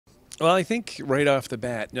Well, I think right off the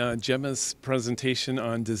bat, Gemma's presentation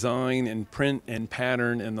on design and print and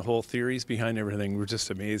pattern and the whole theories behind everything were just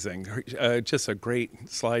amazing. Just a great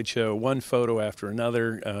slideshow, one photo after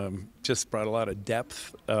another, just brought a lot of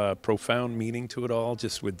depth, profound meaning to it all,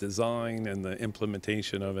 just with design and the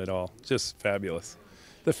implementation of it all. Just fabulous.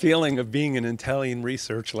 The feeling of being in an Italian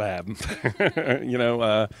research lab,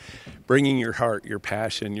 bringing your heart, your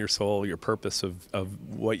passion, your soul, your purpose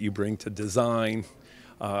of what you bring to design.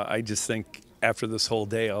 I just think after this whole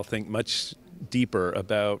day, I'll think much deeper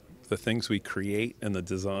about the things we create and the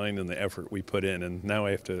design and the effort we put in. And now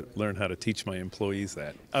I have to learn how to teach my employees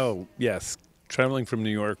that. Oh, yes. Traveling from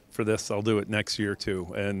New York for this, I'll do it next year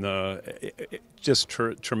too. And just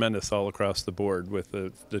tremendous all across the board with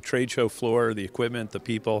the trade show floor, the equipment, the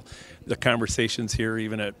people, the conversations here,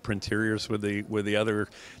 even at Printeriors with the other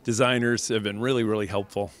designers have been really, really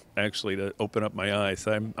helpful actually to open up my eyes.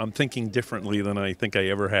 I'm thinking differently than I think I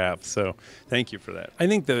ever have. So thank you for that. I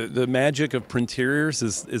think the magic of Printeriors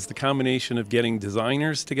is the combination of getting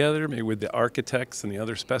designers together, maybe with the architects and the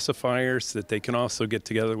other specifiers, that they can also get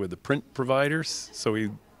together with the print providers. So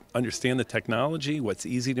we understand the technology, what's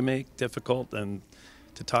easy to make, difficult, and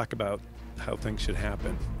to talk about how things should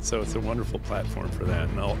happen. So it's a wonderful platform for that,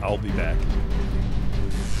 and I'll be back.